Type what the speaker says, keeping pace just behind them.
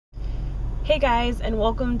Hey guys, and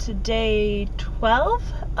welcome to day 12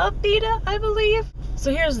 of beta, I believe. So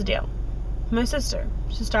here's the deal. My sister,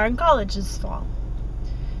 she's starting college this fall.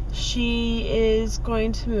 She is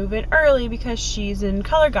going to move in early because she's in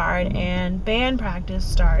color guard and band practice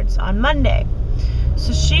starts on Monday.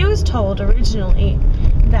 So she was told originally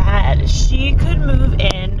that she could move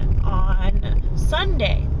in on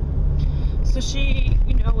Sunday. So she,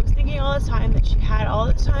 was thinking all the time that she had all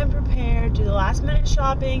this time prepared, do the last minute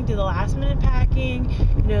shopping, do the last minute packing,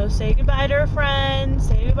 say goodbye to her friends,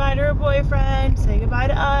 say goodbye to her boyfriend, say goodbye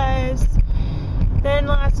to us. Then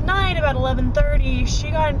last night, about 11:30,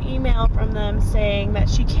 she got an email from them saying that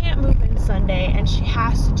she can't move in Sunday and she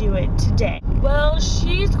has to do it today. Well,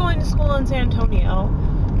 she's going to school in San Antonio,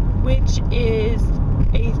 which is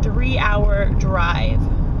a 3-hour drive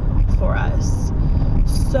for us.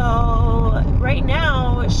 So right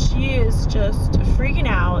now she is just freaking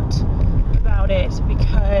out about it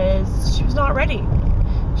because she was not ready.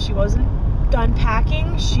 She wasn't done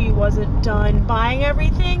packing. She wasn't done buying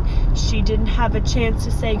everything. She didn't have a chance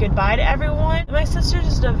to say goodbye to everyone. My sister's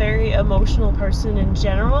just a very emotional person in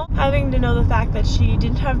general. Having to know the fact that she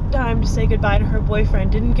didn't have time to say goodbye to her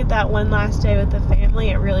boyfriend, didn't get that one last day with the family,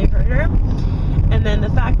 it really hurt her. And then the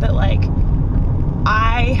fact that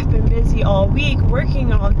I have been busy all week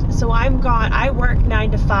working on, so I'm gone. I work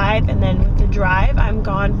 9 to 5, and then with the drive, I'm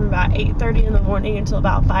gone from about 8:30 in the morning until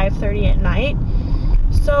about 5:30 at night.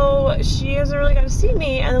 So she hasn't really got to see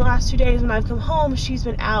me, and the last 2 days when I've come home, she's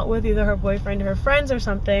been out with either her boyfriend or her friends or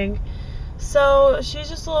something. So she's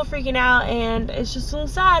just a little freaking out, and it's just a little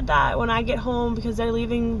sad that when I get home, because they're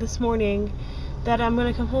leaving this morning, that I'm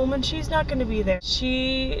going to come home and she's not going to be there.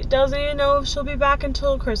 She doesn't even know if she'll be back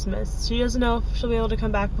until Christmas. She doesn't know if she'll be able to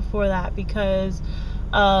come back before that because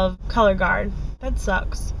of color guard. That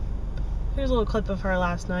sucks. Here's a little clip of her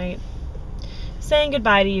last night saying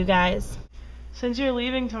goodbye to you guys. Since you're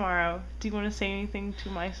leaving tomorrow, do you want to say anything to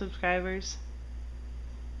my subscribers?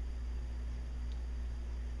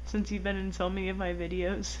 Since you've been in so many of my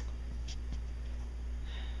videos.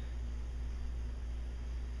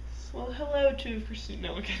 Well, hello to Christine.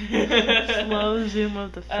 No, I'm kidding. Slow zoom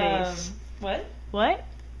of the face. What? What?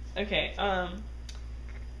 Okay,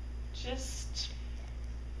 just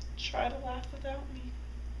try to laugh without me.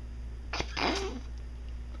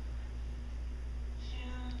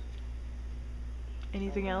 Yeah.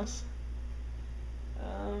 Anything else?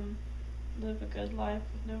 Live a good life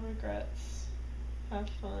with no regrets. Have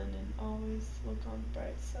fun and always look on the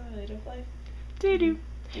bright side of life. Doo-doo.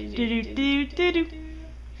 Doo-doo-doo-doo-doo.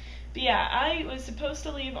 But yeah, I was supposed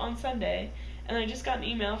to leave on Sunday, and I just got an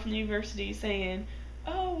email from the university saying,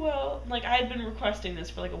 oh, well, I had been requesting this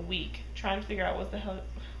for a week, trying to figure out what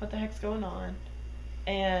the heck's going on,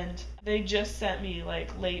 and they just sent me,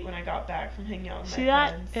 late when I got back from hanging out with my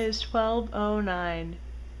friends. See, that is 12:09.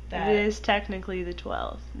 It is technically the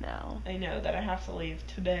 12th now. I know that I have to leave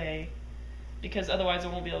today, because otherwise I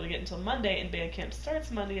won't be able to get until Monday, and band camp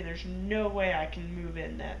starts Monday, and there's no way I can move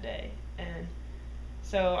in that day, and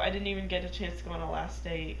so I didn't even get a chance to go on a last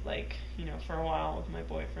date, for a while with my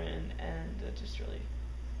boyfriend, and it just really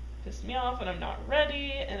pissed me off, and I'm not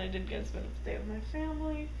ready, and I didn't get to spend the day with my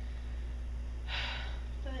family.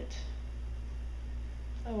 But,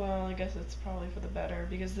 oh well, I guess it's probably for the better,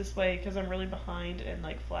 because this way, because I'm really behind in,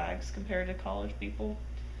 flags compared to college people,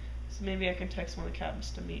 so maybe I can text one of the cabins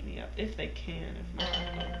to meet me up, if they can, if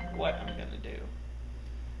not, what I'm gonna do.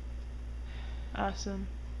 Awesome.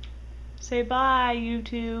 Say bye,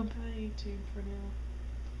 YouTube. Bye, YouTube, for now.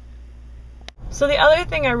 So the other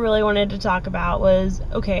thing I really wanted to talk about was,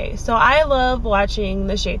 okay, so I love watching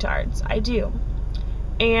the Shaytards. I do.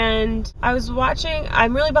 And I was watching,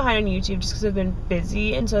 I'm really behind on YouTube just because I've been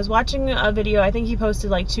busy, and so I was watching a video, I think he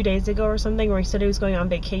posted 2 days ago or something, where he said he was going on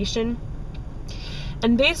vacation.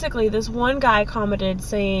 And basically this one guy commented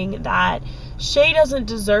saying that Shay doesn't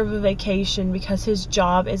deserve a vacation because his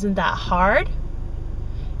job isn't that hard,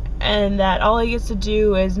 and that all he gets to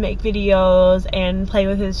do is make videos and play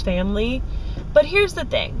with his family. But here's the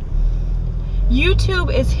thing.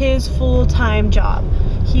 YouTube is his full-time job.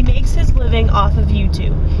 He makes his living off of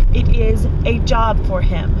YouTube. It is a job for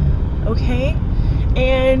him, okay?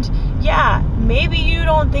 And yeah, maybe you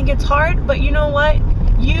don't think it's hard, but you know what?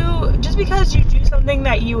 Just because you do something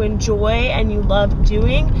that you enjoy and you love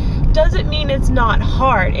doing doesn't mean it's not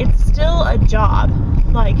hard. It's still a job.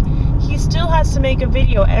 He still has to make a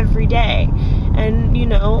video every day, and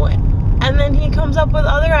and then he comes up with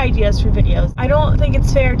other ideas for videos. I don't think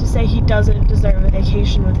it's fair to say he doesn't deserve a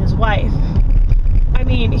vacation with his wife. I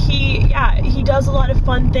mean, he does a lot of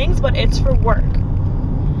fun things, but it's for work.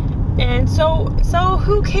 And so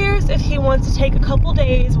who cares if he wants to take a couple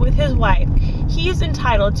days with his wife. He's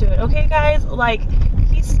entitled to it, okay, guys? Like,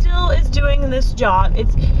 he still is doing this job.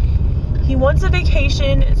 He wants a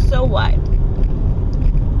vacation, so what?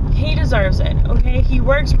 He deserves it, okay? He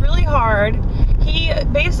works really hard.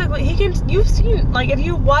 You've seen, like, if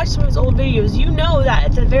you watch some of his old videos, you know that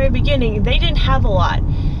at the very beginning, they didn't have a lot.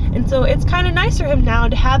 And so it's kind of nice for him now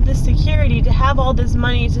to have this security, to have all this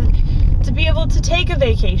money, to be able to take a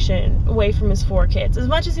vacation away from his 4 kids. As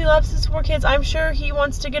much as he loves his 4 kids, I'm sure he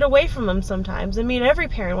wants to get away from them sometimes. I mean, every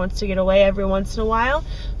parent wants to get away every once in a while,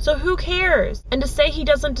 so who cares? And to say he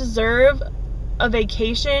doesn't deserve a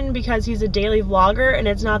vacation because he's a daily vlogger and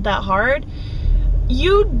it's not that hard,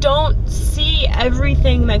 you don't see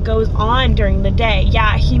everything that goes on during the day.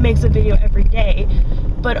 Yeah, he makes a video every day,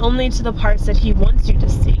 but only to the parts that he wants you to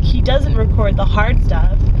see. He doesn't record the hard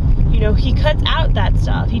stuff. You know, he cuts out that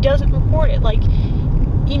stuff. He doesn't record it. Like,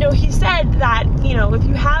 you know, he said that, you know, if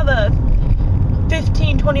you have a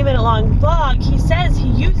 15-20 minute long vlog, he says he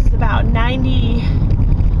uses about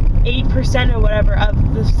 98% or whatever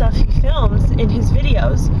of the stuff he films in his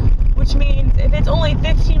videos, which means if it's only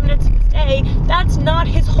 15 minutes of his day, that's not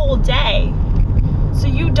his whole day. So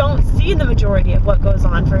you don't see the majority of what goes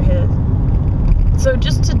on for his. So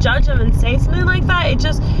just to judge him and say something like that, it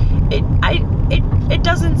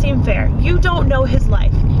doesn't seem fair. You don't know his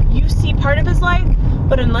life. You see part of his life,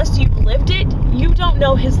 but unless you've lived it, you don't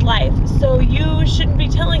know his life. So you shouldn't be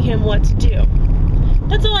telling him what to do.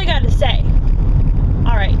 That's all I gotta say.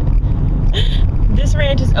 Alright. This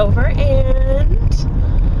rant is over,